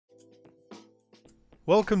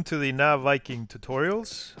Welcome to the Nav Viking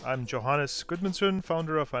tutorials. I'm Johannes Gudmundsson,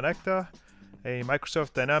 founder of Anecta, a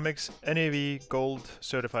Microsoft Dynamics NAV Gold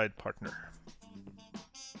certified partner.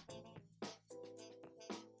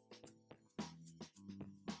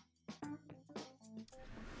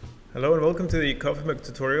 Hello and welcome to the Coffee Mug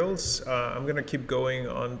tutorials. I'm going to keep going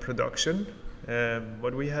on production.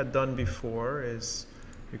 What we had done before is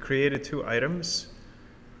we created two items.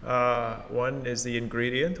 One is the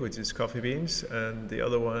ingredient, which is coffee beans, and the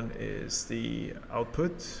other one is the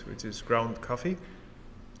output, which is ground coffee.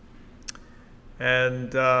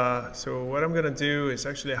 And so what I'm going to do is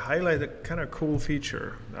actually highlight a kind of cool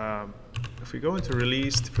feature. If we go into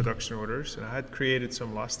released production orders, and I had created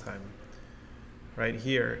some last time right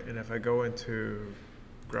here, and if I go into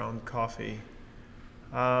ground coffee,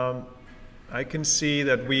 I can see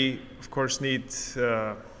that we of course need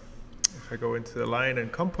if I go into the line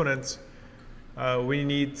and components, we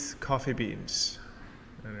need coffee beans,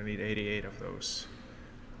 and I need 88 of those.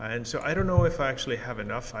 And so I don't know if I actually have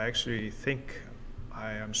enough. I actually think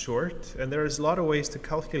I am short, and there's a lot of ways to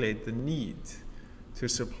calculate the need to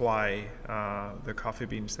supply the coffee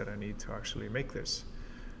beans that I need to actually make this.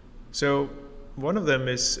 So one of them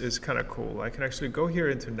is kind of cool. I can actually go here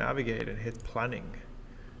into navigate and hit planning,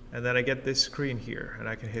 and then I get this screen here, and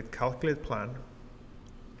I can hit calculate plan.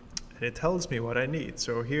 It tells me what I need.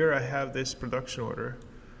 So here I have this production order.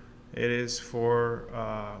 It is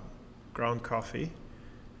for ground coffee,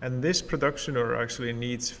 and this production order actually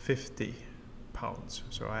needs 50 pounds.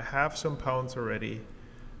 So I have some pounds already,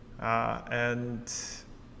 and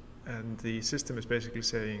the system is basically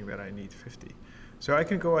saying that I need 50. So I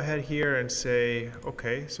can go ahead here and say,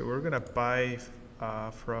 okay, so we're gonna buy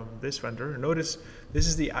from this vendor. Notice this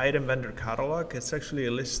is the item vendor catalog. It's actually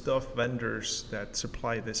a list of vendors that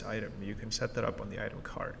supply this item. You can set that up on the item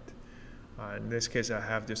card. In this case, I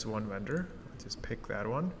have just one vendor. I'll just pick that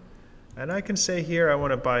one. And I can say here I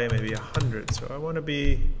want to buy maybe 100. So I want to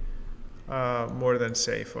be more than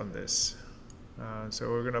safe on this.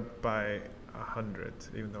 So we're going to buy 100,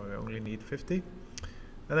 even though I only need 50.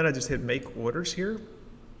 And then I just hit make orders here.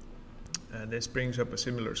 And this brings up a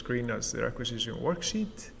similar screen as the requisition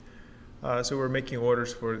worksheet. So we're making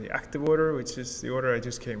orders for the active order, which is the order I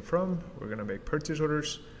just came from. We're going to make purchase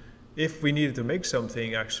orders. If we needed to make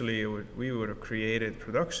something, actually, we would have created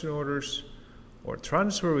production orders or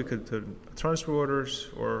transfer. We could do transfer orders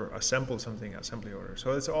or assemble something, assembly orders.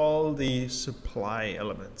 So it's all the supply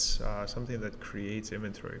elements, something that creates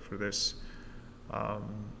inventory for this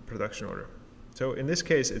production order. So in this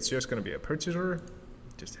case, it's just going to be a purchase order.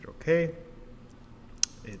 Just hit OK.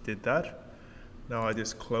 It did that. Now I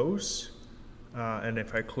just close, and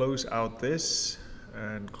if I close out this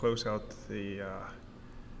and close out the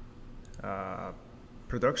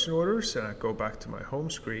production orders, and I go back to my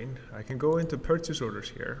home screen, I can go into purchase orders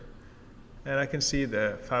here, and I can see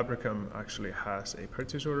the Fabricam actually has a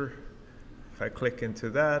purchase order. If I click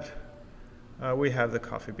into that, we have the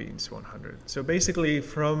coffee beans 100. So basically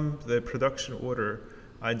from the production order,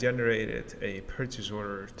 I generated a purchase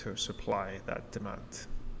order to supply that demand.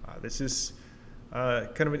 This is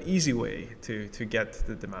kind of an easy way to get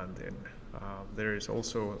the demand in. There is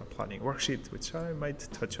also a planning worksheet, which I might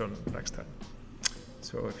touch on next time.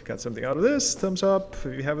 So if you got something out of this, thumbs up.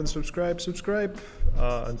 If you haven't subscribed, subscribe.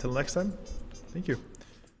 Until next time, thank you.